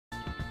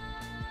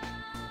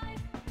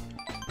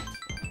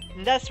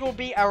And this will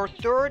be our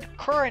third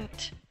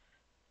current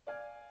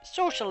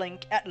social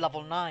link at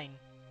level 9.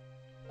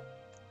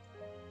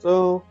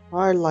 So,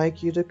 I'd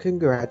like you to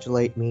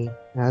congratulate me.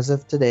 As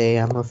of today,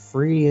 I'm a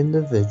free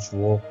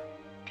individual.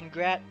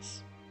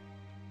 Congrats.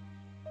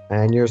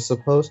 And you're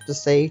supposed to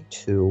say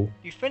 2.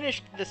 You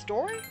finished the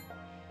story?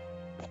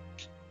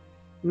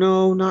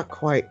 No, not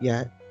quite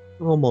yet.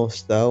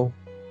 Almost, though.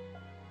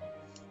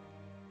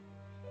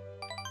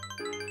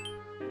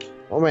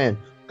 Oh man,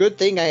 good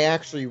thing I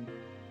actually,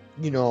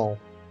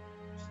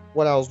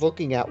 what I was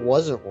looking at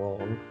wasn't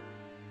wrong.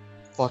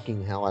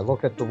 Fucking hell, I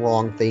looked at the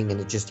wrong thing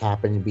and it just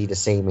happened to be the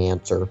same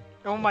answer.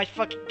 Oh my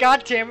fucking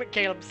goddamn it,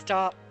 Caleb,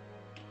 stop.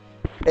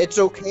 It's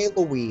okay,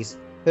 Louise,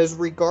 because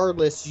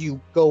regardless,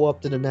 you go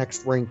up to the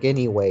next rank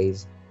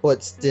anyways,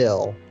 but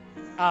still.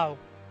 Oh.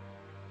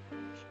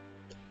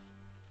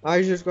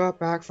 I just got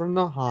back from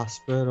the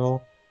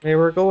hospital. They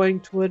were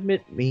going to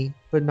admit me,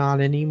 but not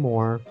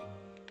anymore.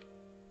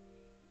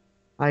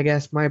 I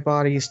guess my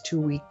body's too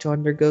weak to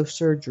undergo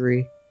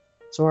surgery,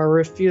 so I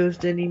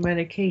refused any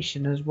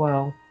medication as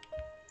well.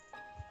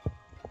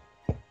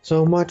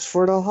 So much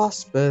for the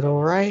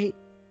hospital, right?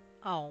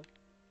 Oh.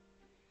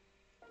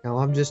 Now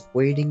I'm just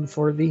waiting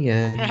for the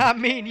end. I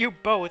mean, you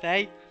both,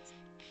 eh?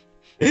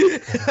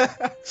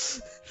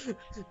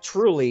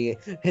 Truly,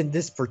 in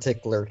this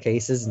particular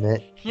case, isn't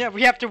it? Yeah,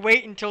 we have to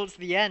wait until it's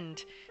the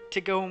end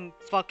to go and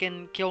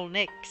fucking kill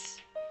Nyx.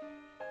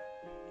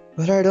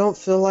 But I don't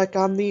feel like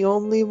I'm the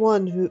only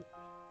one who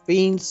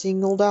being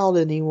singled out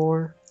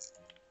anymore.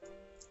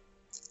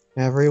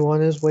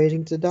 Everyone is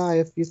waiting to die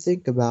if you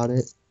think about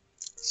it.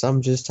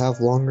 Some just have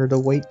longer to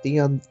wait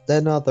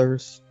than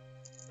others.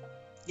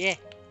 Yeah.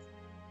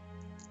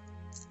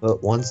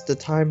 But once the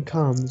time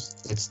comes,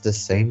 it's the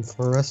same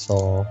for us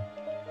all.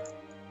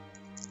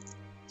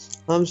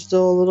 I'm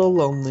still a little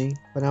lonely,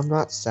 but I'm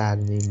not sad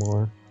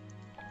anymore.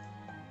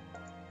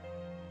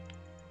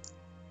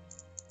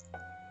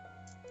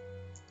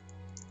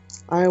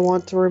 I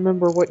want to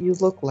remember what you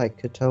look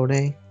like,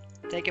 Katone.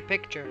 Take a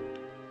picture.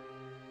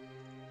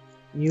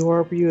 You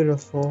are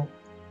beautiful.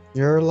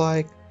 You're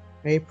like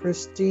a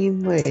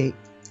pristine lake.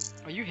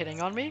 Are you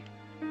hitting on me?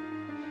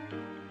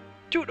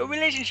 Dude, the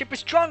relationship is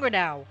stronger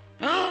now!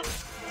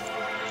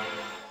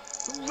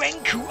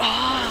 Renku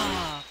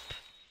up!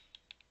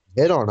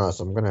 Hit on us,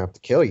 I'm gonna have to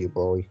kill you,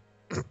 boy.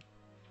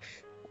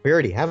 We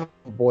already have a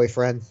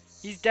boyfriend.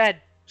 He's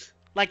dead.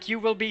 Like you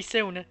will be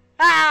soon.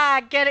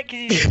 Ah, get it? Cause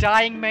he's a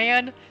dying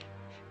man?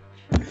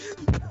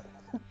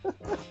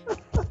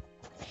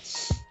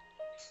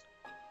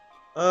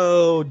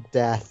 Oh,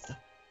 death.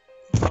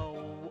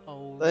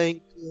 Oh.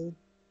 Thank you.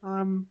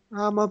 I'm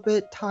a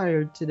bit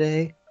tired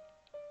today.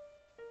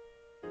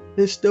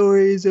 The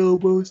story is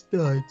almost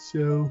done,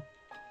 so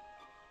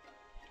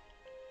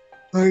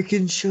I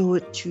can show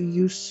it to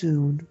you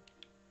soon.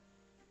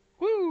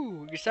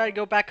 Woo! You decided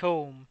to go back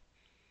home.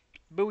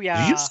 Booyah!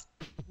 Did you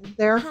stand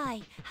there?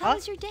 Hi, how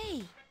was your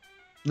day?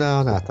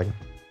 No, nothing.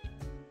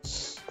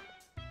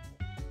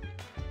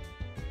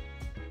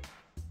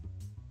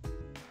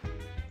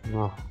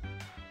 Oh.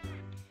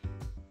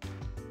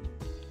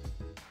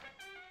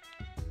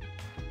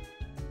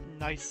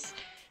 Nice.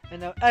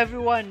 And now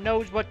everyone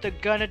knows what they're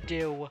gonna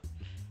do.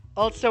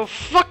 Also,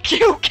 fuck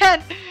you,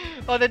 Ken!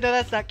 Oh, no,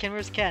 that's not Ken.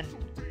 Where's Ken?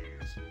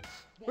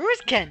 Where is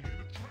Ken?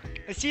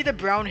 I see the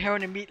brown hair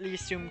and immediately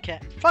assume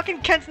Ken.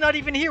 Fucking Ken's not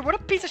even here. What a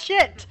piece of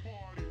shit!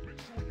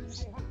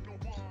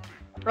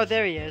 Oh,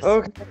 there he is.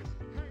 Okay.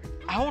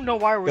 I don't know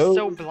why we're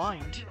so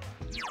blind.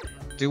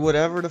 Do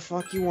whatever the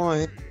fuck you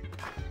want.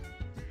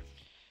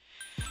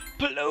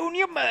 Balloon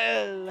your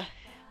mill!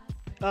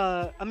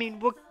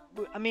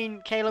 I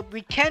mean, Caleb,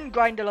 we can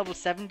grind to level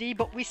 70,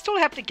 but we still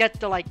have to get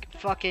to, like,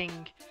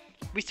 fucking...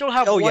 We still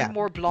have one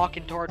more block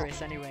in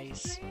Tartarus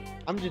anyways.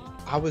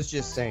 I was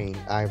just saying,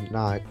 I'm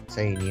not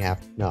saying you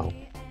have, no.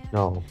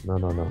 No.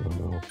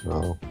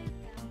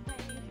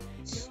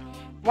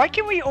 Why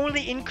can we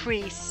only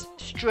increase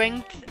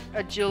strength,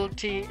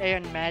 agility,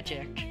 and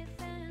magic?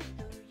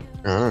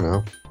 I don't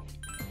know.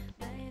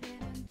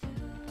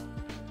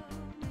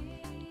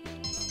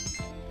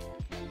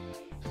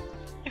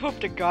 I hope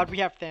to God we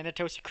have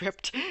Thanatos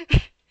equipped.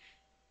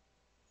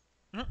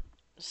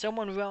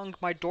 Someone rang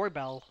my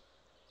doorbell.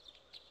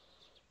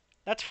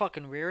 That's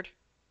fucking weird.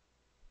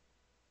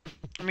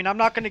 I mean, I'm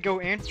not gonna go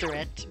answer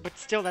it, but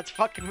still, that's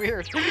fucking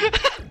weird.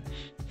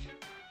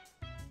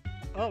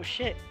 Oh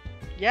shit.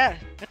 Yeah,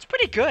 that's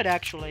pretty good,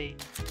 actually.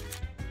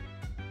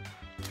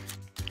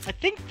 I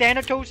think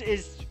Thanatos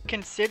is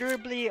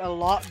considerably a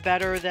lot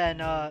better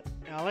than,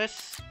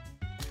 Alice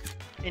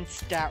in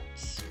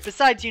stats.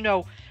 Besides, you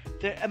know,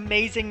 the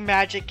amazing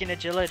magic and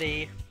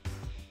agility.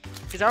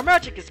 Because our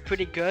magic is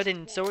pretty good,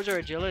 and so is our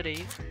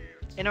agility.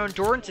 And our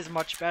endurance is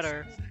much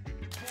better.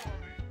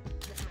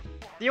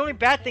 The only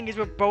bad thing is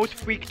we're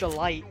both weak to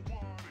light.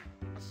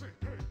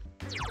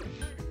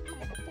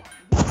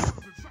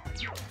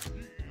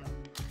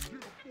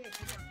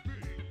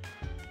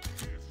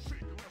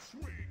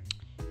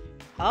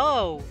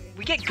 Oh,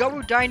 we get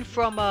Gorudine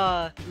from,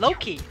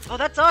 Loki. Oh,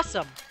 that's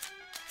awesome.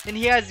 And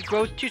he has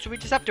growth too, so we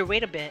just have to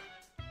wait a bit.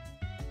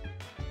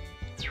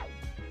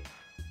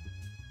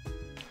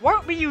 Why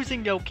aren't we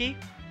using Yoki?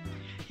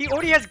 He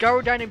already has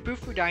Garodine and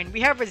Bufudine. We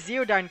have a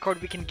Zeodine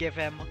card we can give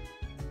him.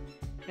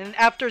 And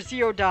after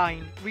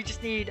Zeodine, we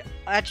just need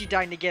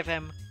Agidine to give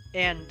him.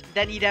 And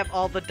then he'd have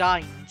all the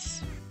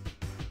Dines.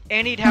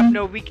 And he'd have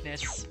no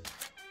weakness.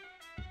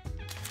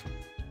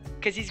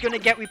 Because he's gonna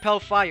get Repel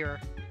Fire.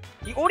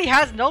 He already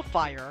has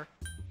Nullfire.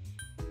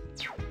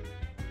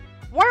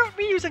 Why aren't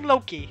we using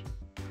Loki?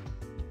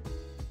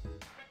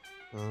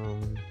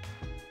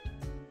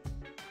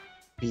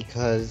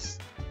 Because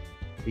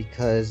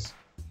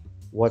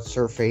what's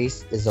her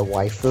face is a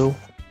waifu.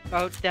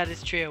 Oh, that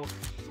is true.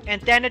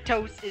 And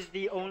Thanatos is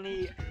the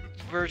only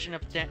version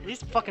of Thanatos.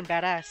 He's fucking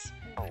badass.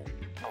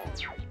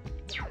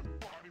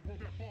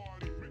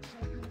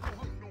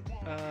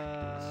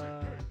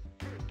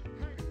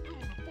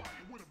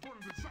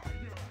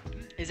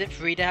 Is it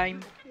free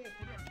time?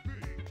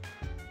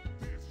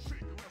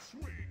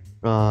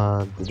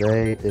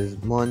 Today is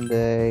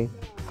Monday.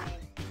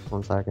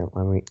 1 second,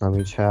 let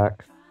me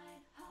check.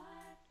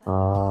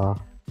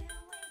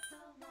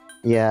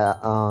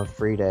 Yeah,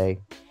 free day.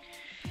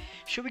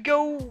 Should we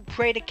go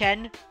pray to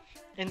Ken?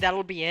 And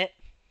that'll be it?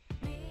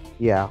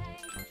 Yeah.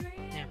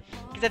 Yeah.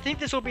 Because I think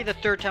this will be the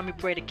 3rd time we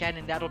pray to Ken,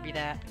 and that'll be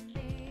that.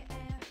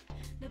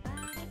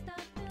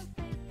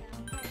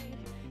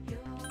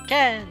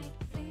 Ken!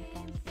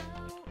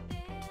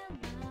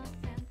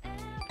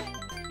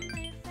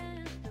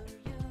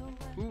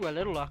 Ooh, a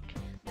little luck.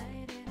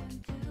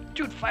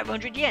 Dude,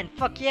 500 yen!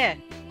 Fuck yeah!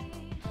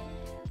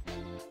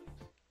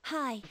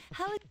 Hi,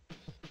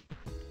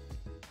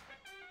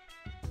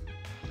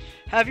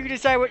 Have you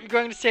decided what you're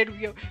going to say to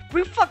you?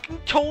 We fucking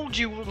told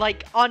you,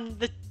 like, on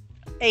the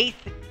 8th,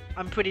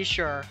 I'm pretty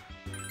sure.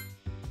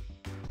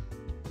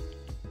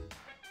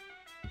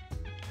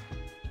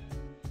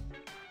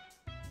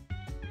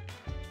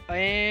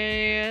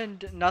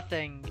 And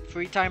nothing.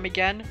 Free time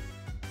again?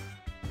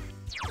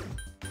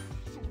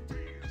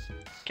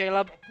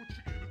 Caleb?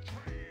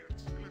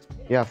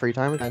 Yeah, free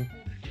time again.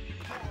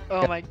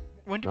 Oh my,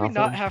 when do we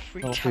not have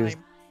free time?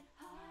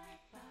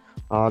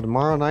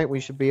 Tomorrow night we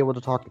should be able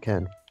to talk to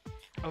Ken.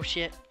 Oh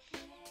shit.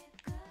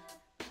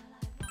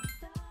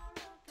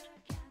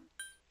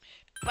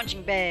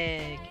 Punching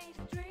bag.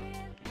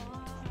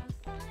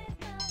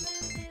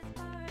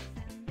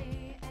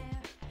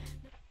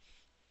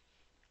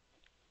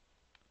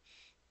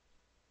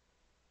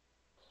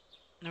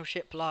 No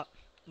shit, plot.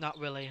 Not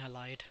really, I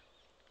lied.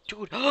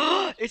 Dude,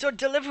 it's our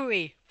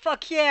delivery!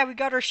 Fuck yeah, we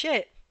got our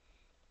shit!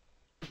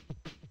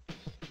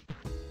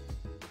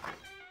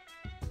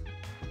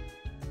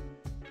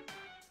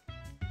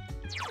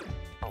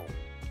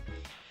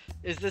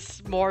 Is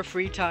this more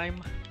free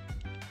time?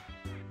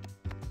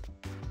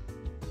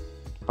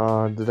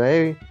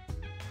 Today,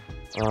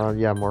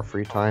 yeah, more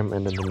free time,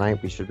 and then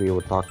tonight we should be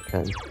able to talk to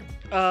Ken.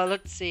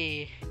 Let's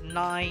see.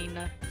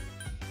 9,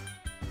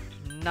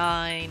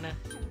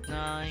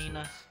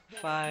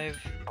 5.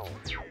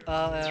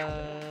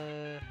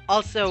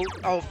 Also,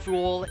 our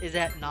Fool is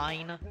at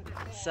 9,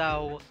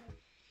 so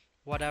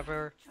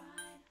whatever.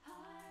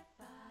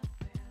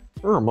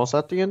 We're almost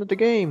at the end of the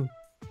game.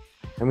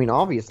 I mean,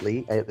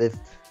 obviously, if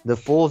the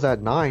Fool's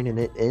at 9 and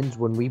it ends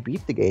when we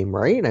beat the game,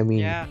 right? I mean,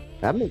 yeah,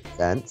 that makes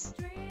sense.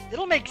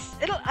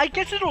 I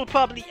guess it'll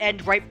probably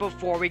end right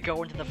before we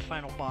go into the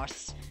final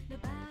boss.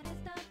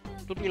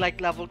 It'll be like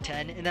level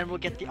 10, and then we'll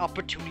get the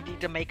opportunity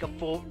to make a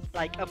full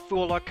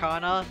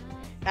Arcana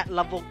at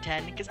level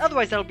 10, because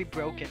otherwise that'll be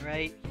broken,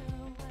 right?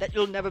 That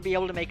you'll never be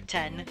able to make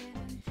 10.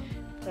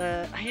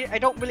 I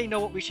don't really know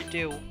what we should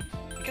do.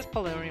 I guess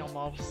Polarial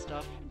Mob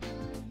stuff.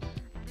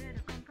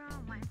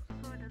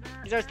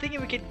 Because I was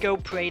thinking we could go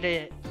pray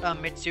to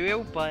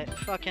Mitsuru, but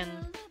fucking...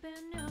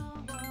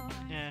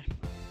 yeah.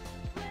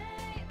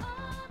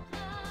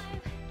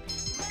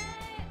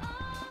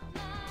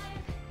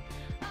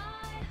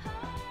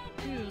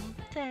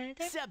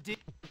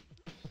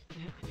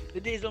 The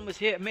day's almost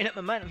here. I made up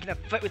my mind. I'm gonna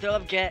fight with all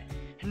I've got.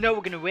 I know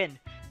we're gonna win.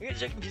 I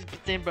guess I can just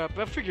pretend, but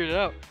I figured it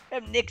out. I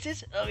have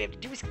Nixus. All we have to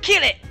do is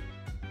kill it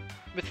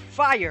with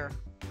fire.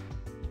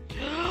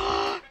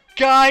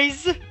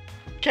 Guys,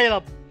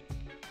 Caleb.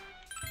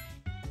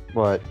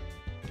 What?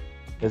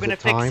 We're gonna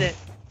fix it.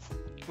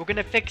 We're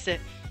gonna fix it.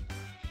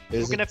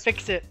 We're gonna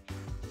fix it.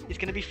 It's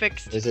gonna be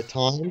fixed. Is it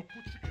time?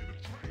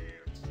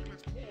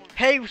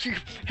 Hey,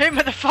 hey,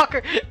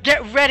 motherfucker!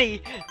 Get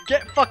ready!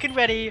 Get fucking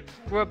ready!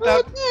 We're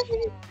about.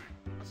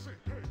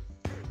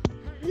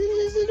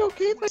 Is it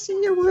okay if I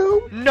see your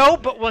room? No,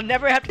 but we'll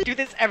never have to do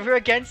this ever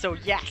again. So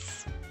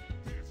yes.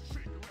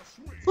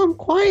 If I'm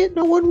quiet,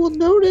 no one will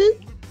notice.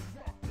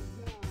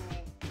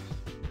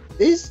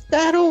 Is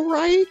that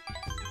alright?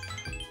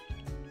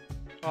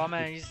 Oh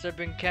man, you said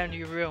bring Ken to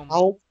your room.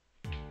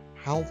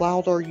 How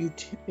loud are you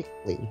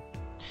typically?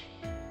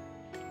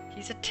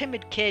 He's a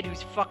timid kid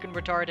who's fucking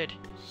retarded.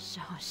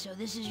 So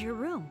this is your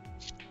room.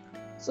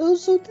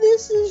 So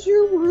this is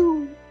your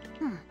room.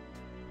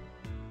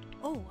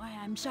 Oh,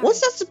 I'm sorry.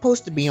 What's that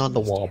supposed to be on the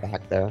wall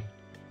back there?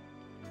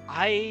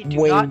 I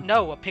do not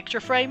know. A picture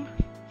frame?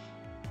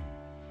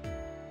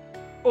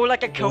 Or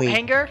like a coat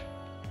hanger?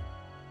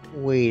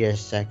 Wait a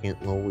second,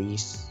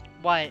 Luis.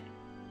 What?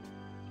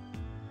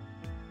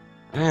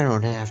 I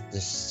don't have to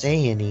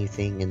say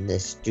anything in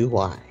this, do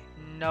I?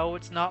 No,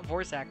 it's not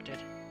voice acted.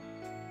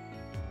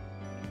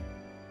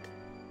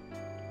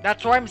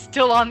 That's why I'm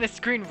still on this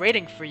screen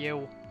waiting for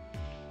you.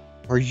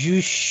 Are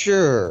you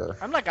sure?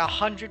 I'm like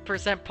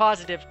 100%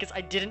 positive because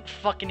I didn't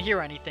fucking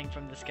hear anything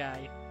from this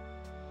guy.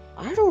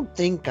 I don't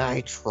think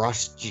I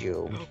trust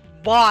you.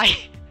 Why?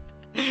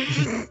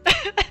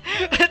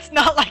 It's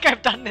not like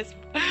I've done this.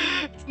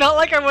 It's not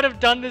like I would have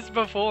done this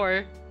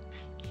before.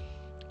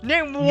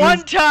 Name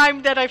one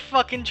time that I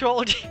fucking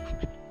trolled you.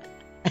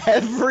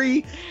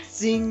 Every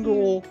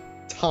single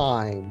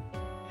time.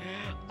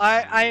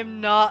 I am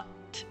not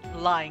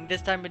lying.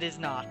 This time it is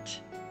not.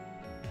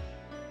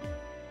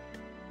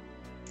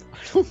 I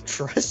don't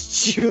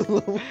trust you,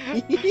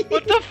 Luis.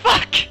 What the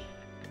fuck?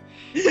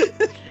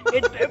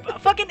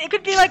 It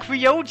could be like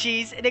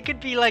Ryoji's, and it could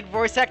be like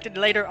voice acted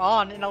later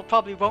on, and I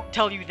probably won't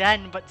tell you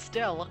then, but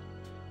still.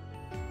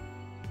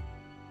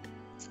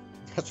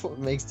 That's what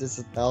makes this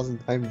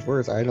 1,000 times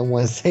worse. I don't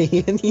want to say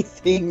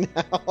anything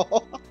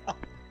now.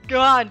 Go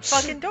on,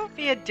 fucking don't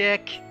be a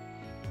dick.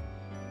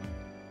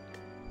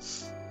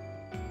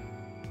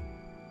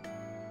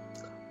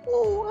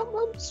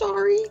 Oh, I'm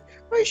sorry.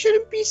 I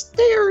shouldn't be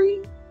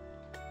staring.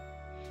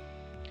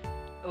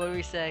 What do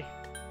we say?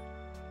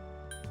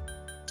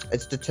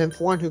 It's the 10th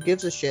one. Who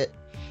gives a shit?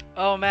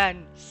 Oh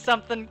man,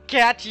 something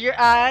catch your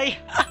eye.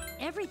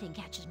 Everything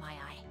catches my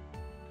eye.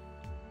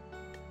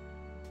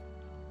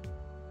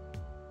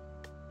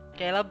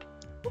 Caleb?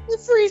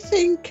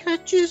 Everything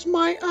catches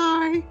my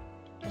eye.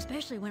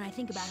 Especially when I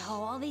think about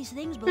how all these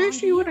things belong to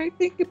Especially you. when I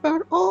think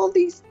about all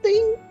these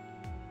things.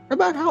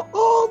 About how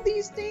all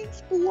these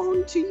things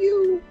belong to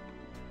you.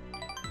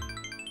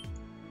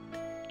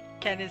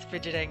 Ken is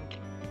fidgeting.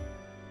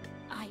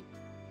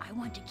 I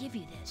want to give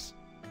you this.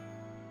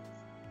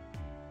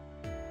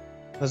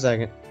 A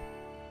second.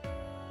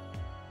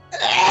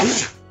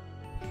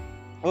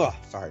 Oh,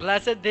 sorry.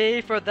 Blessed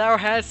thee, for thou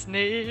hast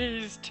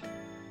sneezed.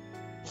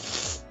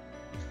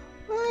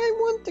 I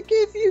want to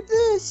give you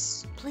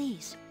this.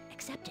 Please,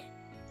 accept it.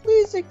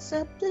 Please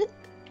accept it.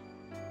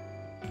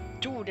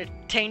 To the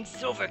taint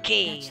silver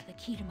key. That's the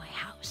key to my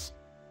house.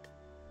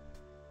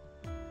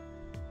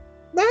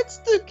 That's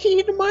the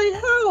key to my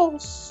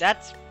house.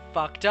 That's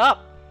fucked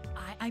up.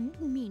 I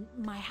mean,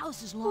 my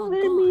house is long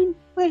I gone. mean,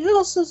 my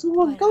house is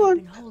long But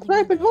gone. But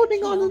I've been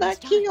holding on to that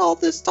key all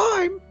this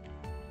time.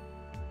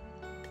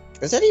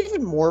 Is that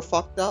even more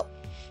fucked up?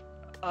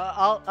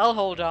 I'll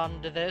hold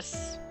on to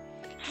this.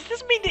 Does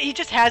this mean that he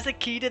just has a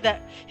key to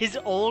his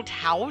old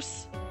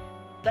house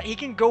that he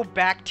can go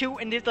back to,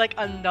 and there's like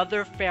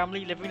another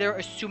family living there,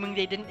 assuming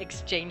they didn't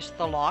exchange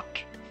the lock?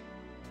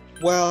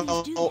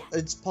 Well,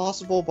 it's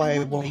possible by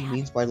what he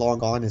means by long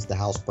gone is the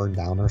house burned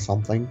down or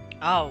something.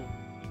 Oh.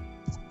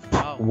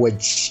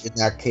 Which, in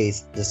that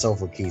case, the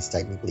silver key is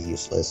technically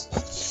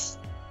useless.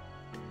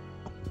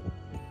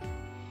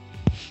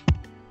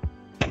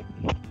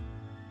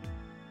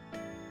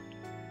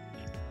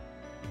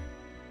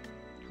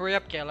 Hurry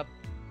up, Caleb.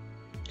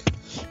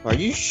 Are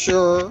you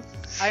sure?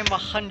 I'm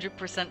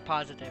 100%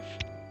 positive.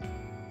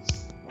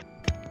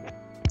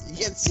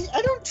 Yeah, see,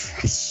 I don't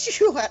trust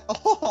you at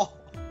all.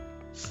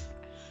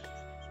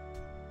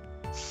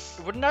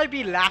 Wouldn't I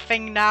be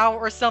laughing now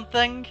or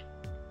something?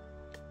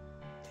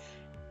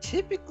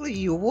 Typically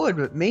you would,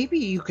 but maybe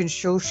you can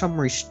show some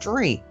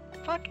restraint.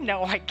 Fuck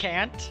no, I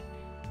can't.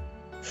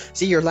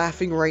 See, you're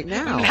laughing right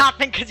now. I'm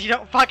laughing because you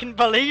don't fucking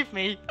believe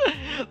me.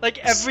 Like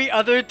every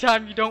other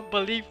time you don't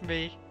believe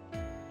me.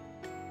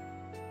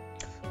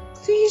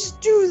 Please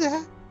do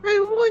that. I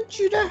want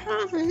you to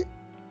have it.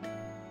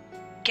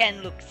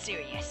 Ken looks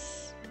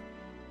serious.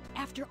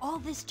 After all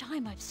this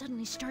time, I've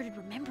suddenly started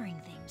remembering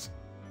things.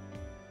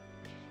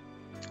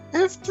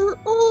 After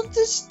all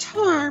this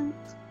time,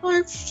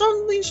 I've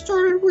suddenly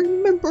started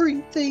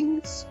remembering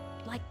things.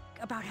 Like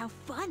about how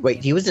fun.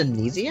 Wait, he was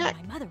everything amnesiac?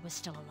 when my mother was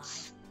still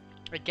alive.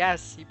 I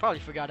guess he probably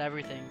forgot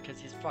everything because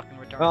he's fucking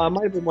retarded. Oh, it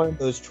might have been one of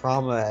those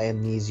trauma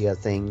amnesia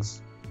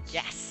things.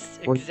 Yes,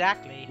 Or-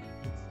 exactly.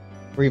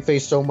 Where you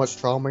face so much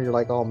trauma, you're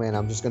like, oh man,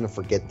 I'm just gonna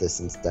forget this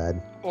instead.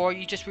 Or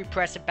you just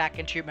repress it back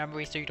into your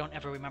memory so you don't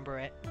ever remember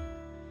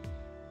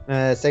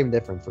it. Same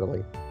difference,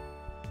 really.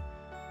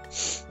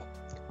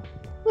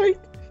 Like,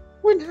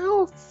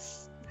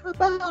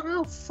 about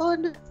how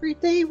fun every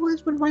day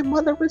was when my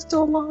mother was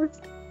still alive.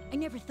 I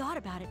never thought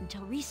about it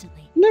until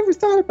recently. Never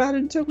thought about it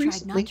until I tried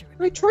recently. not to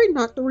remember. I tried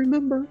not to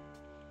remember.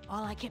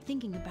 All I kept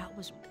thinking about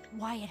was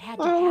why it had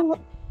to happen.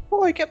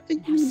 All I kept And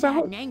how thinking sad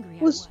about and angry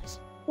was- I was.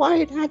 why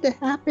it had to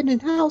happen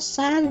and how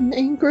sad and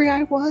angry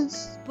I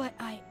was. But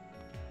I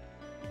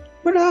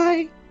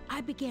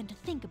began to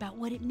think about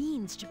what it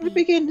means to be. I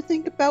began to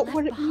think about left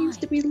what it means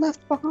to be behind.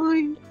 left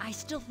behind. I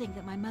still think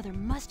that my mother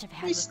must have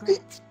had I still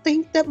regrets.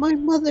 think that my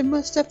mother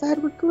must have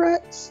had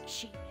regrets.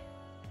 She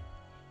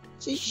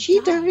She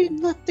died died. and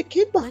left the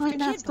kid Left a behind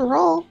kid after behind,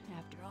 all.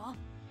 After all.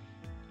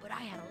 But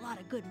I had a lot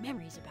of good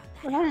memories about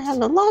that I house. had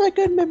a lot of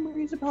good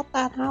memories about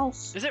that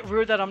house. Is it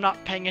rude that I'm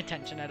not paying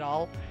attention at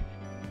all?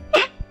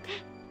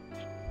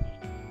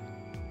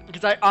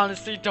 Because I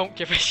honestly don't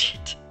give a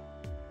shit.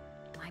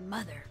 My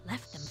mother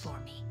left them for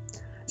me.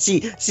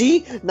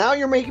 See, now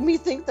you're making me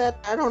think that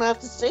I don't have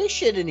to say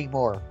shit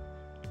anymore.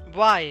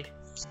 Why?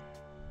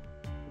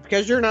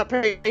 Because you're not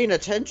paying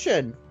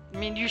attention. I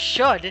mean, you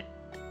should.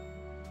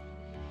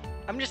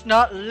 I'm just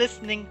not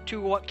listening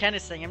to what Ken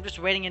is saying. I'm just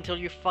waiting until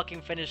you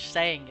fucking finish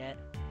saying it.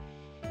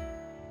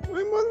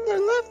 My mother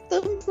left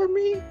them for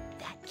me.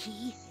 That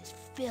key is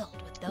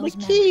filled with those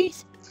The key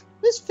memories.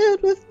 is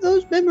filled with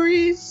those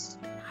memories.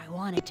 I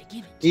wanted to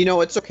give it to You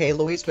know, it's okay,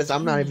 Luis, because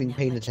I'm not even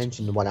paying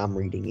attention to what I'm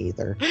reading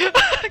either.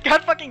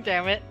 God fucking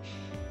damn it.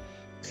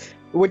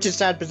 Which is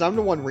sad, because I'm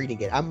the one reading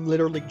it. I'm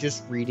literally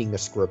just reading the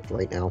script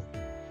right now.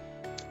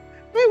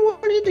 I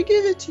wanted to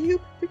give it to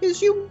you,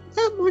 because you meant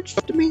that much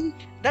to me.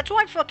 That's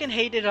why I fucking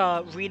hated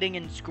reading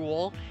in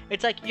school.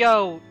 It's like,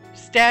 yo,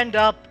 stand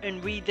up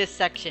and read this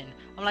section.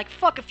 I'm like,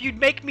 fuck, if you'd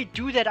make me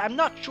do that, I'm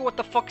not sure what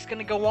the fuck's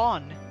gonna go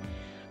on.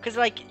 Because,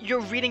 like,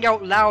 you're reading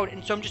out loud,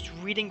 and so I'm just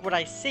reading what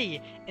I see,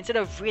 instead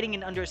of reading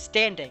and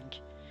understanding.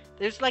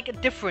 There's, like, a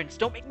difference.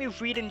 Don't make me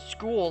read in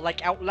school,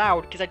 like, out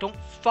loud, because I don't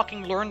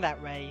fucking learn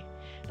that way.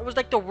 That was,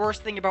 like, the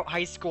worst thing about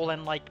high school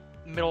and, like,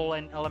 middle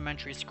and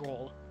elementary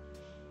school.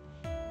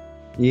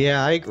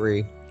 Yeah, I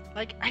agree.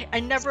 Like,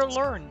 I never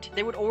learned.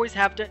 They would always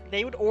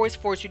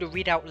force you to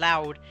read out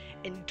loud,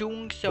 and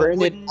doing so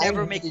would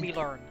never make me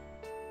learn.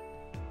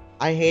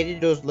 I hated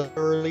those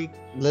literary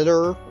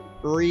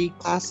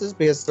classes,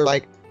 because they're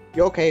like,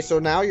 okay, so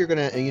now you're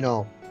gonna,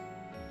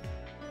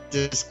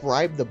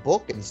 describe the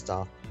book and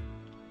stuff.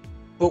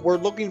 But we're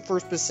looking for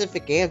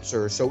specific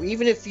answers, so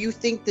even if you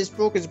think this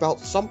book is about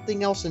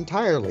something else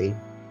entirely,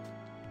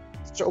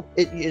 so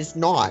it is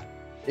not.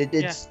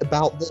 It's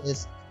about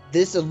this.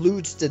 This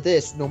alludes to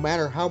this. No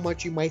matter how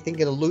much you might think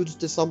it alludes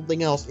to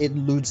something else, it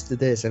alludes to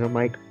this. And I'm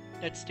like...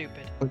 That's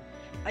stupid.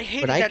 I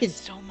hated that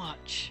so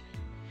much.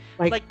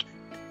 Like,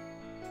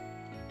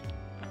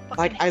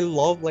 I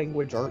love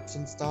language arts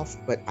and stuff,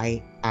 but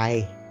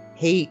I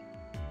hate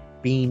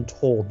being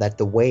told that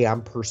the way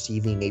I'm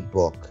perceiving a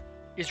book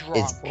is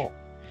wrong.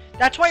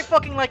 That's why I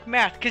fucking like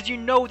math, because you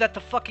know that the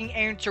fucking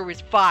answer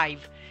is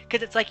 5.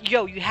 Because it's like,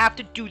 yo, you have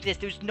to do this.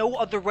 There's no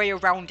other way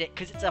around it,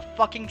 because it's a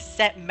fucking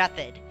set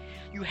method.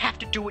 You have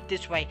to do it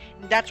this way,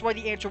 and that's why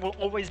the answer will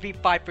always be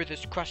 5 for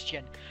this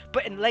question.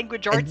 But in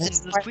language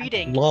arts and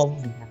reading... I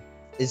love that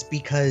is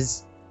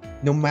because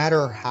no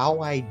matter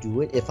how I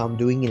do it, if I'm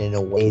doing it in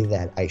a way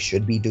that I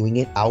should be doing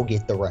it, I'll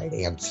get the right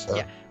answer.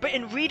 Yeah, but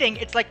in reading,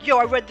 it's like, yo,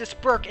 I read this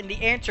book, and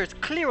the answer is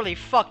clearly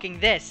fucking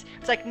this.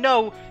 It's like,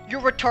 no,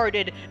 you're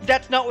retarded.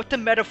 That's not what the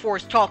metaphor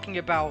is talking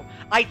about.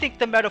 I think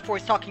the metaphor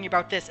is talking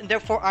about this, and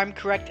therefore I'm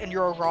correct and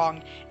you're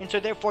wrong. And so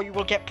therefore you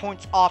will get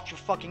points off your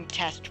fucking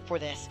test for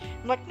this.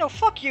 I'm like, no,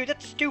 fuck you,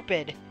 that's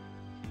stupid.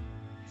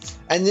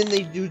 And then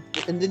they do,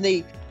 and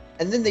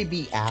then they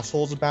be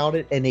assholes about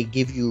it, and they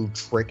give you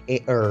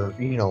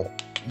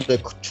the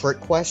trick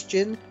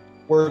question,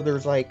 where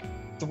there's like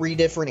 3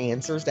 different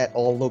answers that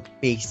all look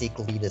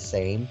basically the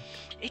same.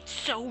 It's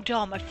so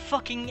dumb. I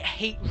fucking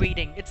hate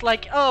reading. It's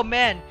like, oh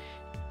man,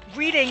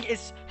 reading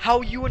is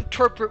how you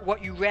interpret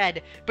what you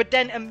read, but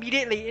then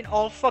immediately in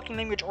all fucking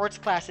language arts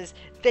classes,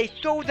 they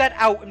throw that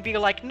out and be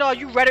like, no,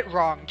 you read it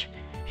wrong.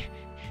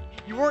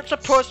 You weren't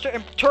supposed to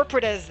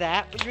interpret it as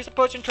that, but you're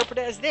supposed to interpret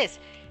it as this.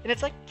 And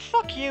it's like,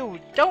 fuck you,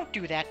 don't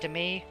do that to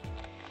me.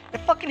 I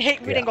fucking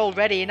hate reading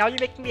already, and now you're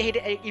making me hate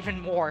it even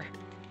more.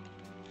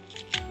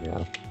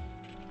 Yeah.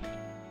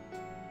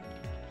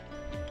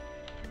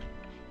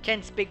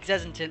 Ken speaks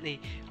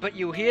hesitantly, but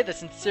you hear the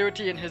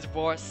sincerity in his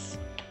voice.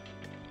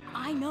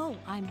 I know,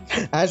 I'm...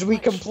 As we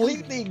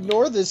completely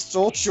ignore this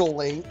social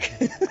link.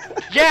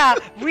 Yeah,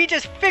 we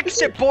just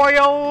fixed it,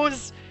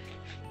 boyos!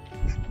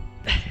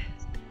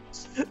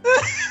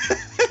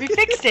 We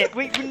fixed it!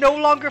 We no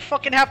longer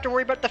fucking have to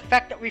worry about the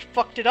fact that we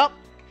fucked it up.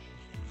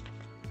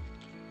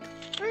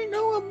 I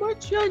know I'm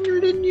much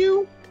younger than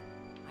you.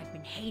 I've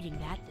been hating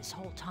that this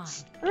whole time.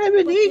 I've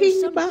been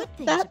hating about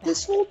that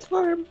this whole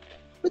time.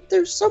 But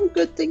there's some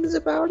good things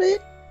about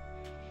it.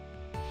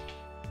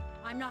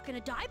 I'm not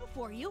gonna die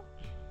before you.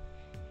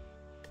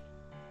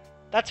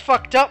 That's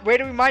fucked up. Way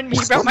to remind me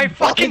about my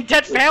fucking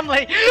dead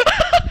family.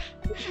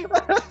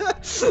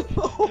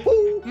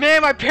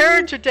 Man, my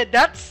parents are dead.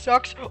 That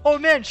sucks. Oh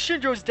man,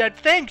 Shinjo's dead.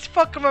 Thanks.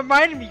 Fucking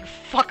reminding me, you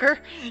fucker.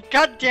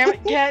 God damn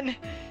it, Ken.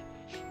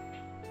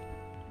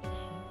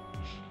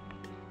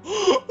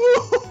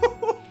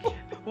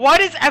 Why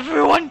does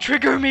everyone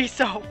trigger me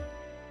so?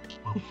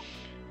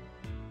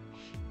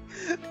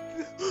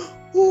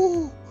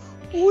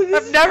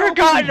 I've never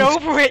gotten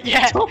over it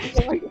yet.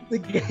 The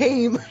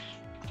game.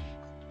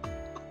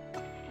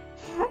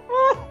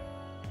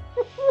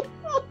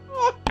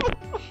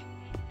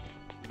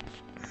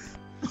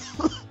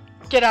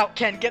 Get out,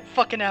 Ken. Get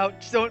fucking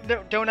out. Just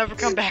don't ever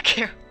come back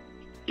here.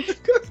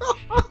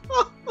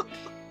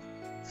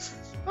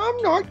 I'm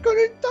I'm not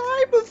gonna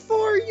die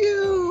before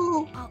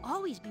you. I'll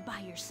always be by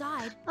your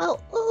side. I'll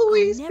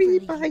always never be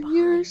leave by you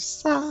your behind.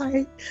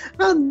 side.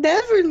 I'll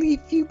never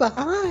leave you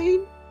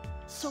behind.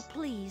 So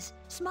please,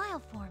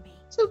 smile for me.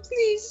 So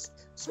please,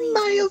 Please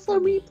smile live for for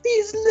me. me.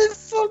 Please live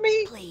for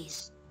me.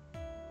 Please.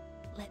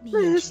 Let me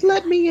Just into your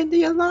let me into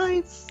your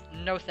life.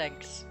 No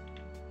thanks.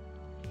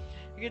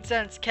 You can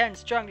sense Ken's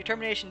strong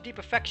determination, deep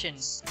affection.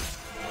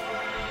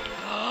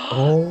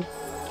 Oh.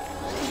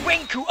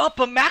 Winku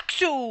Upper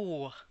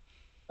Maxu!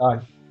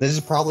 This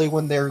is probably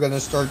when they're gonna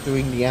start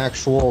doing the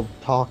actual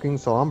talking,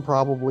 so I'm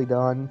probably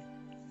done.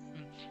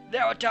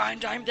 There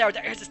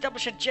has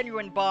established a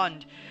genuine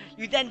bond.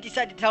 You then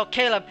decide to tell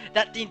Caleb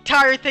that the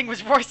entire thing was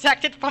voice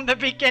acted from the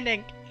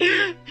beginning.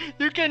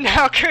 You can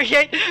now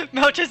create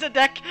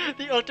Melchizedek,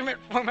 the ultimate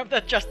form of the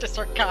Justice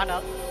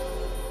Arcana.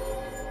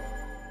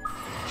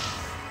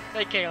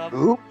 Hey, Caleb.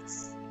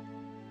 Oops.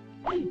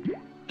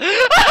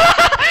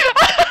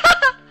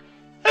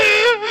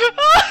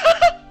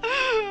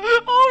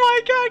 Oh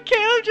my god,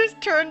 Caleb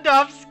just turned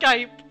off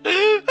Skype.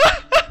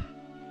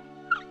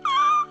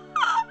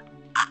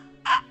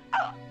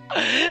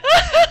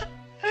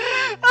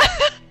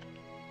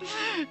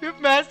 You've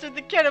mastered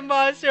the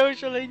Kenema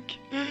social link.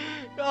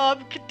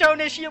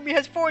 Katone Shiumi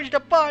has forged a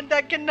bond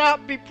that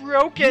cannot be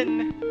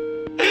broken.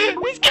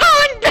 He's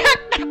coming back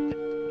now.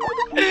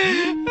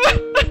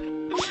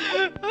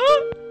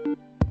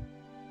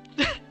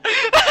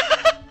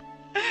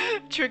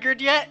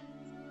 Triggered yet?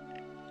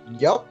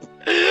 Yup.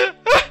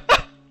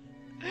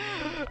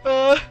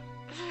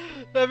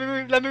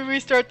 Let me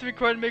restart the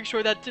record and make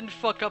sure that didn't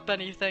fuck up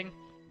anything.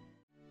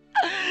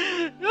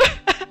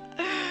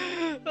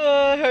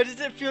 How does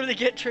it feel to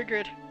get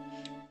triggered?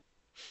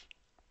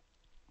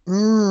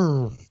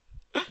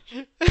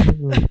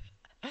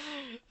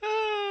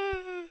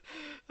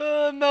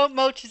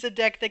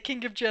 Melchizedek, the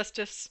King of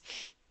Justice.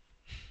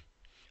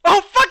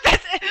 Oh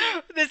fuck!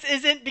 This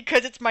isn't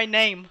because it's my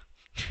name.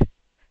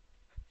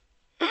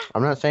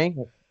 I'm not saying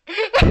it.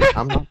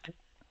 I'm not.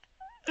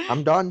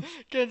 I'm done.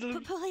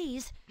 But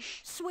please,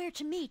 swear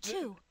to me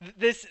too.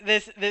 This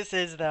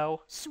is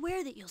though.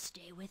 Swear that you'll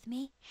stay with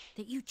me,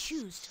 that you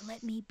choose to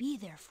let me be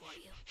there for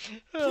you.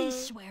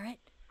 Please swear it,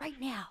 right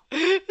now.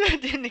 I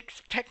didn't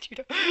expect you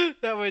to.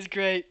 That was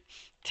great.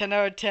 10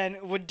 out of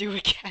 10 would do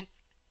again.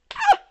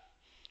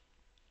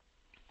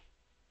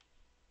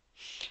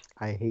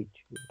 I hate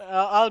you.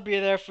 I'll be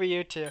there for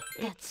you too.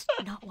 That's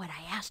not what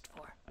I asked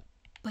for,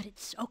 but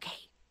it's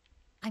okay.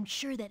 I'm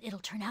sure that it'll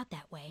turn out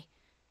that way.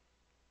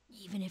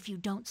 Even if you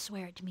don't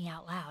swear it to me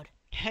out loud.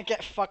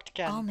 Get fucked,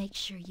 Ken. I'll make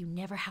sure you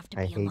never have to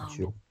I be hate alone.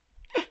 you.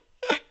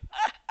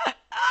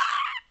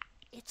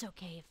 It's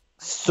okay if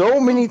So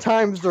many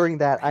times during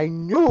that, I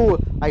knew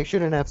I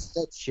shouldn't have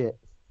said shit.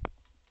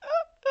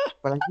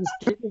 But I just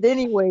did it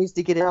anyways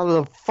to get it out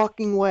of the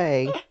fucking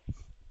way.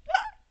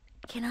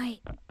 Can I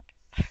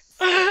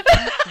stay here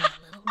for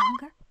a little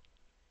longer?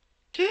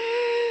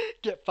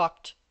 Get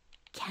fucked.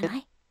 Can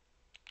I?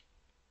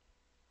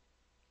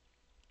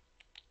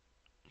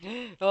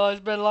 Oh,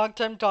 it's been a long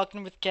time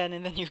talking with Ken,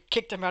 and then you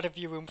kicked him out of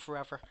your room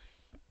forever.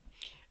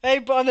 Hey,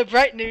 but on the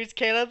bright news,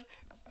 Caleb,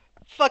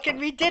 fucking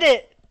we did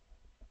it!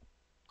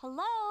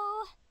 Hello?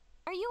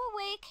 Are you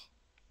awake?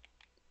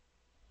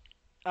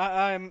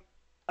 I'm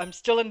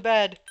still in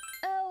bed.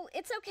 Oh,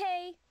 it's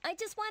okay. I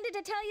just wanted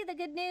to tell you the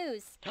good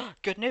news.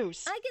 Good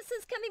news. AIGIS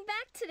is coming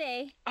back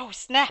today. Oh,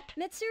 snap!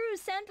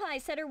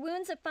 Mitsuru-senpai said her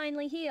wounds have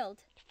finally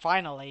healed.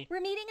 Finally. We're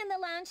meeting in the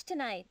lounge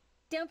tonight.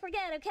 Don't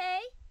forget, okay?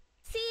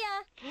 See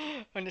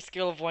ya! On a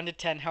scale of 1 to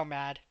 10, how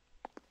mad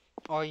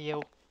are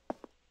you?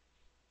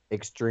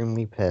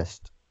 Extremely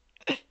pissed.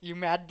 You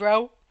mad,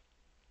 bro?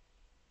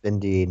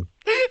 Indeed.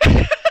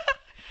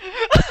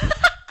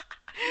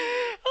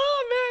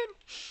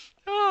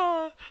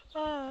 Oh,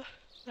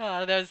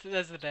 man! That's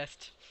the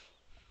best.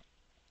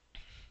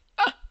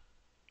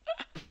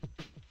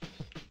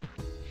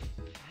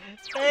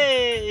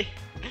 Hey!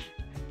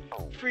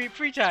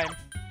 Free time.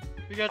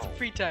 We got some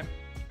free time.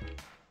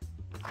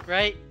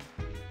 Right?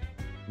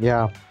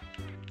 Yeah.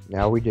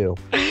 Now we do.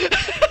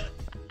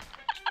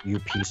 You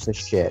piece of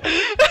shit.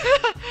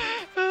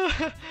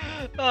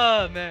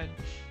 Oh, man.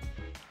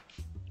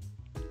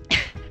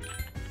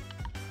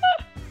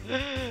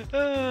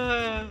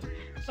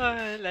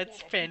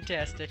 That's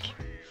fantastic.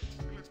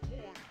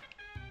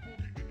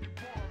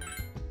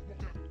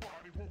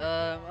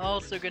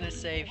 Also gonna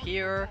save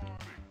here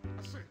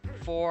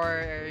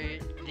for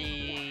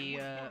the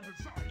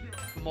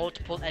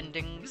multiple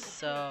endings,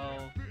 so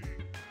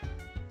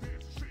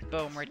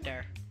boom, right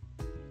there.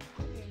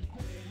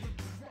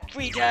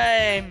 Free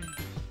time!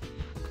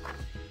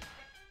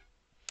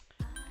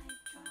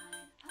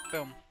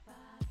 Boom.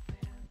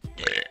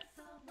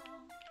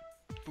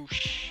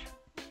 Boosh.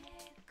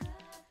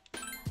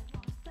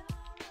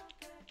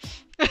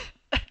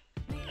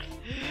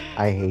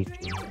 I hate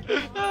you.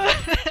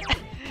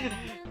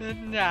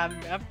 Nah,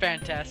 I'm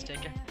fantastic.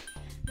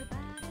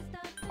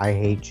 I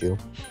hate you.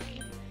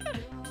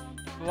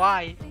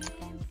 Why?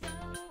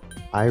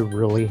 I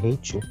really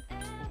hate you.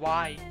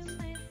 Why?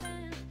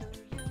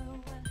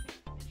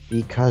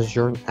 Because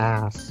you're an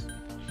ass.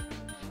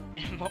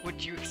 And what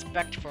would you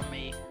expect from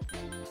me?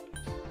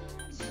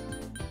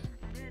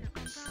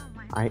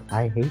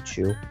 I hate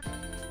you.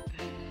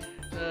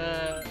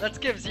 Let's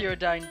give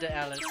Zerodyne to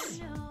Alice.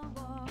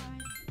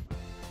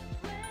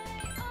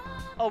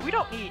 Oh, we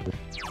don't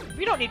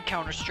need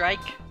Counter-Strike.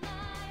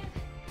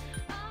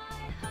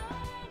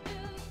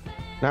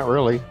 Not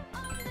really.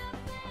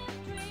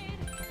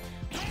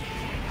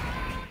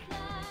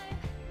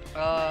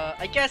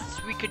 I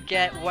guess we could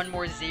get one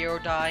more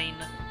Zerodyne.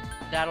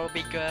 That'll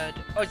be good.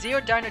 Oh,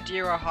 Zerodyne or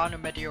Dirahan or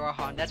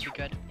Medirahan. That'd be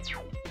good.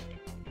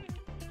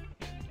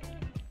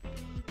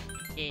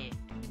 Yeah.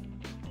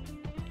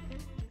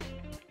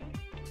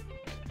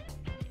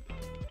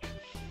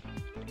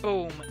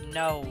 Boom.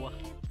 No.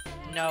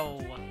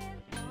 No.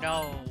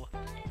 No.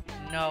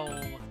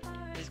 No.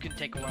 This is gonna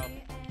take a while.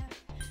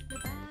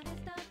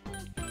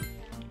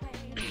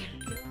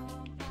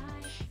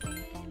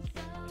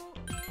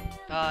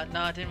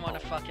 No, I didn't want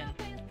to fucking...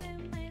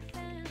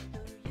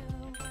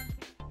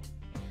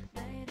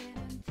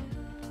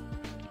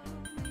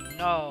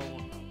 No.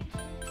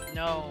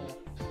 No.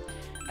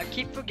 I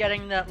keep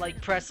forgetting that, like,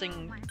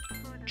 pressing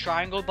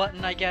triangle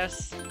button, I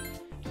guess,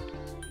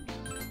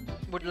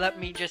 would let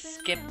me just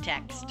skip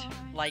text,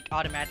 like,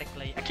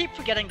 automatically. I keep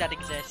forgetting that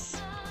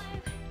exists.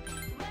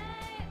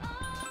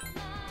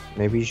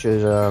 Maybe you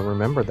should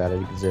remember that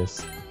it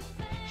exists.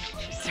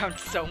 You sound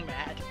so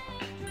mad.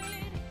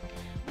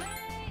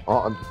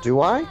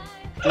 Do I?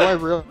 Do I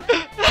really?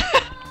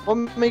 What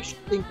makes you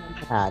think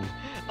I'm mad?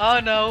 Oh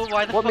no,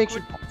 why the What fuck makes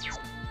would... you...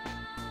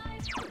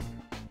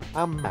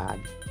 I'm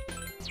mad.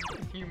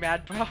 You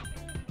mad, bro?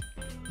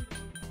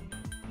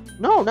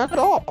 No, not at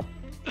all.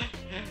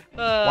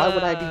 Why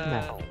would I be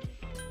mad?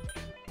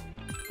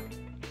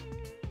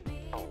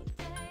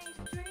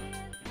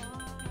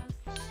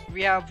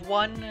 We have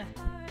one...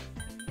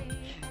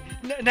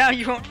 now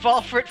you won't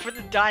fall for it for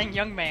the dying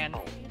young man.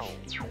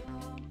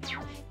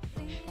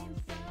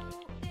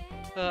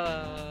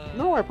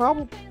 No, I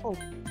probably... Oh.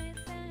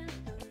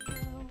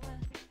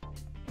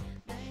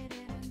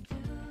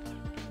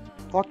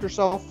 Fuck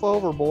yourself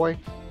over, boy.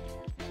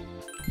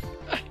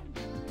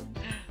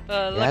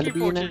 Lucky to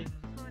be an 14.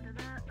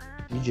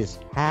 You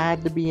just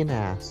had to be an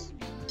ass.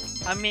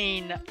 I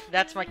mean,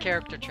 that's my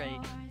character trait.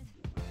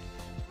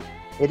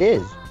 It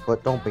is,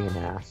 but don't be an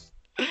ass.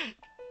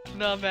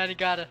 No, man, you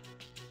gotta.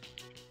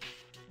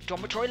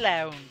 Dormitory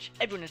Lounge.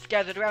 Everyone is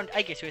gathered around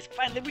AIGIS, who has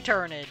finally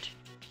returned.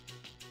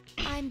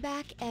 I'm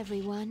back,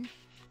 everyone.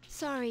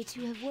 Sorry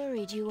to have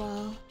worried you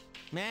all.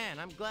 Man,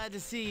 I'm glad to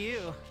see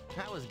you.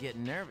 I was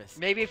getting nervous.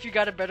 Maybe if you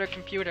got a better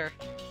computer,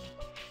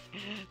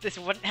 this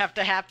wouldn't have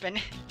to happen.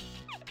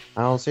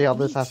 I don't see how Me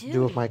this has to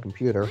do with too. my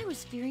computer. I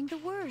was fearing the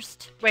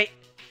worst. Wait.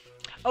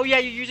 Oh yeah,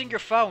 you're using your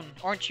phone,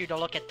 aren't you, to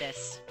look at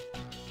this?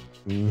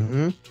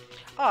 Mm-hmm.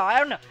 Oh, I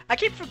don't know. I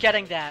keep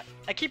forgetting that.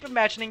 I keep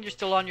imagining you're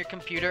still on your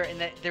computer and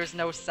that there's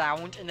no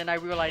sound, and then I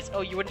realize,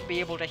 oh, you wouldn't be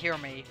able to hear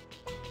me.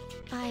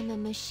 I'm a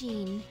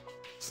machine,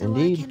 so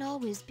Indeed. I can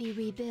always be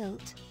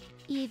rebuilt.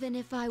 Even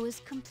if I was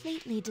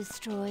completely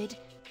destroyed,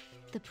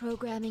 the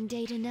programming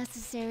data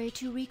necessary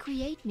to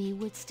recreate me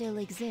would still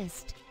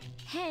exist.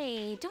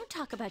 Hey, don't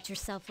talk about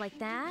yourself like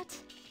that.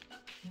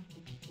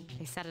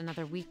 They said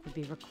another week would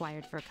be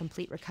required for a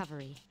complete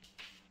recovery,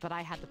 but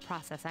I had the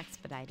process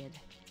expedited.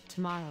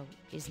 Tomorrow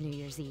is New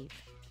Year's Eve.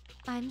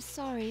 I'm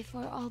sorry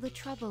for all the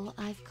trouble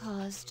I've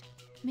caused.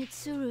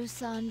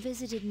 Mitsuru-san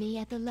visited me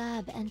at the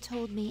lab and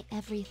told me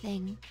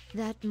everything.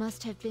 That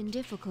must have been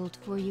difficult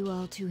for you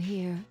all to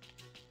hear.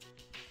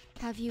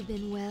 Have you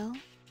been well?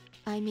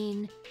 I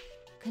mean,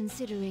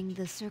 considering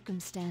the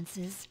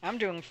circumstances. I'm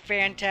doing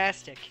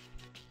fantastic.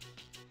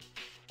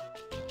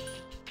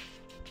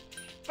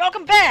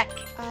 Welcome back!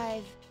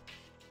 I've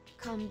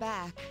come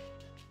back,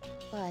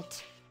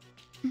 but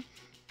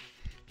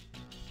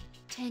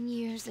 10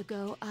 years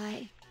ago,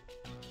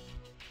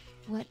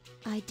 what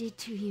I did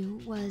to you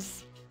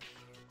was...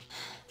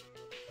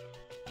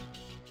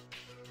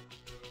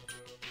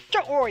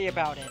 Don't worry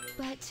about it.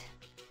 But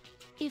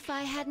if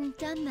I hadn't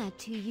done that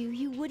to you,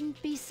 you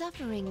wouldn't be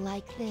suffering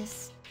like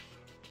this.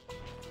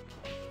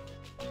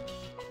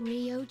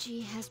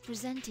 Ryoji has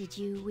presented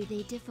you with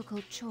a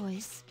difficult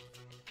choice.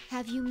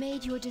 Have you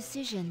made your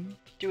decision?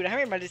 Dude, I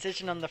made my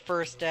decision on the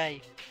first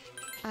day.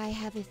 I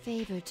have a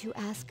favor to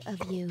ask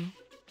of you.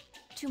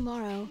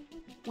 Tomorrow,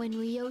 when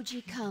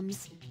Ryoji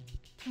comes,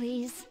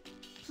 please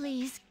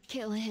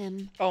kill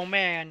him. Oh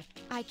man.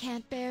 I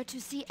can't bear to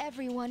see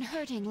everyone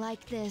hurting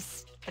like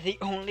this. The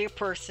only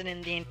person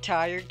in the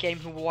entire game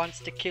who wants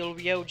to kill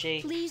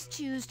Ryoji. Please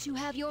choose to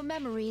have your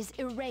memories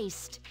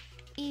erased.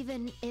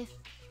 Even if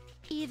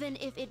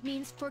it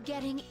means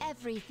forgetting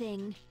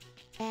everything.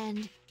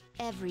 And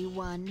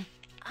everyone.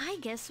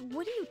 AIGIS,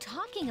 what are you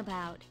talking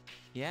about?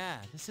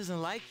 Yeah, this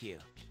isn't like you.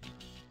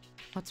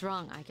 What's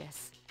wrong,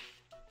 AIGIS?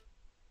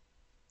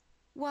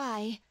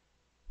 Why?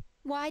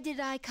 Why did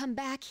I come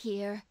back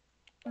here?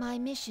 My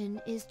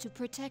mission is to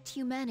protect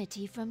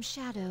humanity from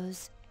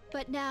shadows.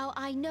 But now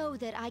I know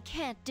that I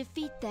can't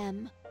defeat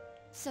them.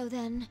 So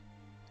then,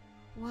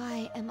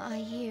 why am I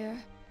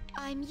here?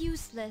 I'm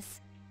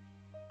useless.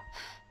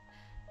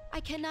 I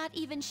cannot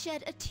even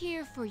shed a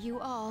tear for you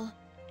all.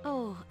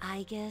 Oh,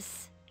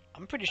 AIGIS.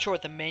 I'm pretty sure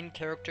the main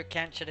character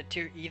can't shed a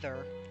tear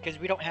either, because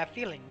we don't have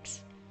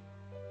feelings.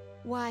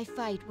 Why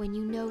fight when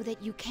you know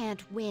that you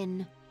can't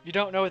win? You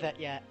don't know that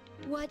yet.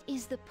 What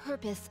is the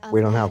purpose of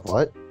We don't that? have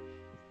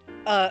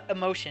what?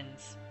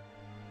 Emotions.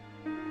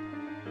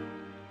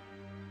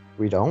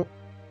 We don't?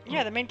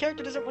 Yeah, the main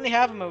character doesn't really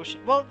have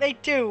emotion. Well, they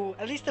do.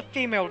 At least the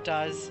female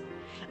does.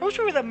 I wish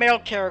we were the male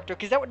character,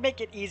 because that would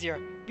make it easier.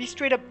 We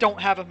straight up don't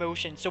have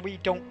emotion, so we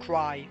don't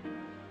cry.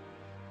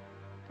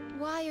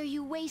 Why are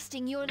you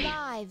wasting your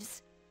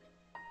lives?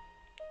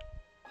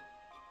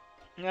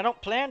 I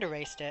don't plan to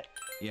waste it.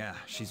 Yeah,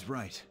 she's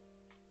right.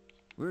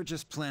 We're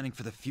just planning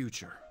for the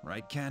future,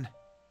 right, Ken?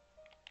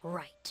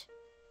 Right.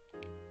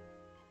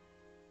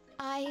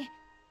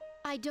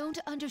 I don't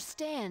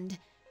understand.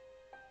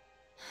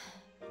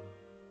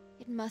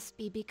 It must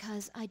be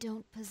because I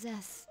don't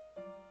possess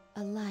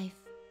a life.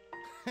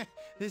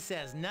 This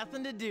has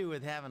nothing to do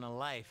with having a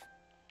life.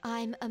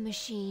 I'm a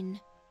machine.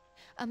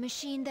 A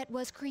machine that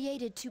was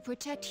created to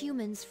protect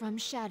humans from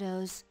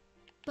shadows.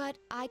 But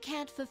I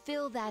can't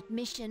fulfill that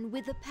mission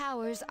with the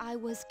powers I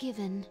was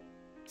given.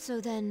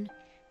 So then,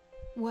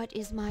 what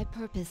is my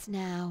purpose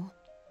now?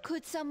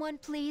 Could someone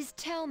please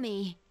tell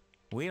me?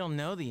 We don't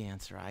know the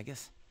answer,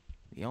 AIGIS.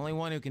 The only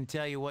one who can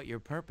tell you what your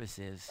purpose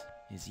is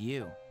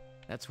you.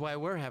 That's why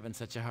we're having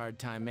such a hard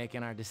time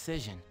making our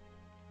decision.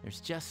 There's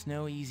just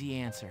no easy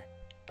answer.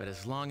 But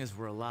as long as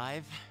we're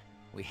alive,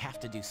 we have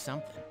to do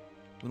something.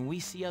 When we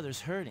see others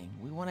hurting,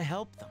 we want to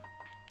help them.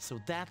 So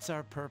that's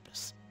our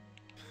purpose.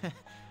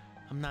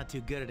 I'm not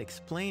too good at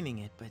explaining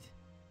it, but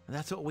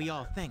that's what we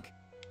all think.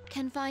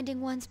 Can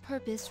finding one's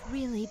purpose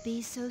really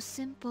be so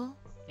simple?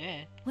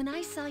 Yeah. When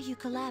I saw you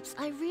collapse,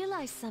 I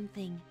realized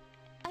something.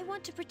 I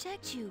want to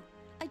protect you.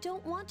 I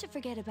don't want to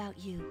forget about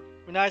you.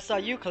 When I saw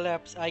you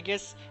collapse, I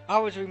guess I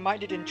was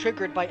reminded and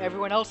triggered by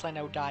everyone else I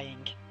know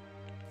dying.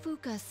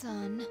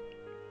 Fuka-san.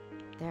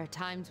 There are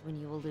times when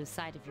you will lose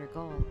sight of your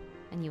goal,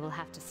 and you will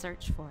have to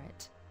search for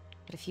it.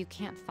 But if you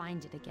can't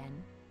find it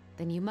again,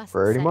 then you must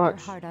Pretty set much.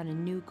 your heart on a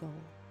new goal.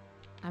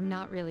 I'm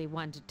not really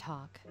one to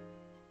talk,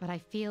 but I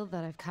feel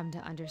that I've come to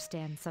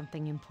understand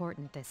something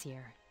important this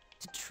year.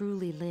 To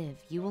truly live,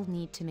 you will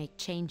need to make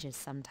changes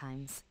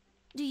sometimes.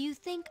 Do you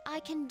think I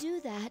can do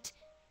that?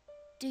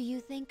 Do you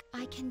think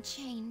I can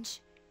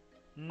change?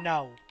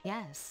 No.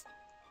 Yes.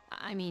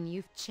 I mean,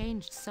 you've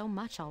changed so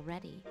much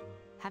already.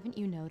 Haven't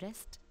you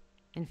noticed?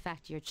 In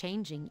fact, you're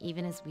changing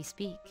even as we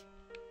speak.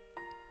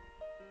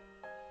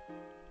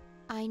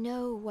 I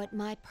know what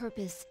my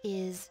purpose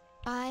is.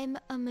 I'm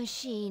a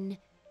machine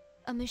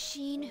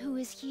who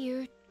is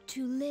here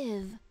to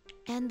live.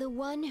 And the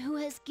one who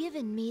has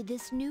given me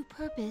this new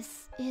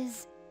purpose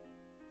is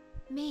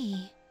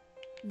me.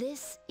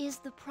 This is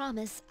the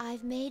promise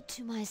I've made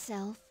to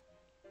myself.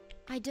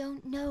 I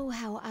don't know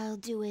how I'll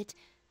do it,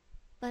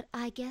 but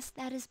I guess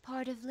that is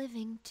part of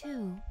living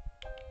too.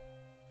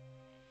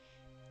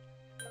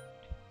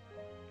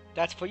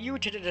 That's for you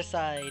to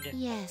decide.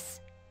 Yes.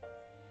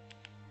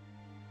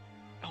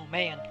 Oh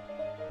man.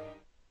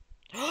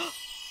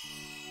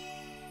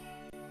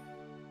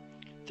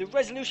 The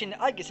resolution in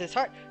AIGIS'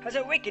 heart has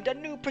awakened a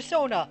new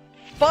persona.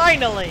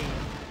 Finally!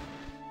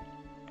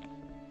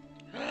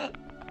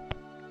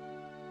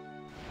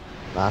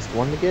 Last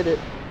one to get it.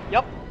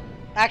 Yup.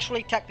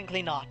 Actually,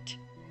 technically not.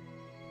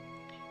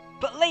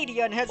 But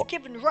Ladion has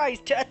given rise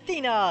to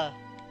Athena!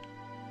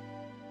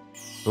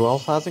 Who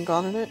else hasn't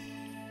gotten it?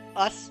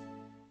 Us.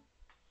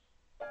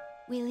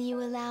 Will you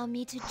allow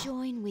me to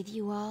join with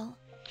you all?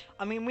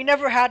 I mean, we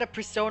never had a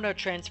persona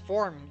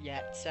transform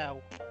yet,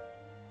 so...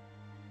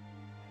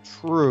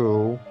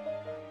 True.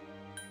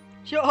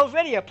 You're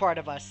already a part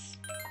of us.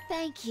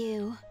 Thank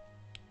you.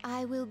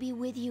 I will be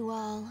with you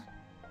all,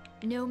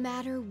 no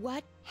matter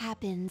what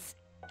happens.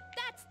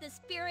 That's the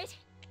spirit.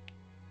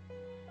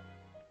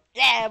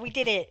 Yeah, we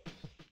did it!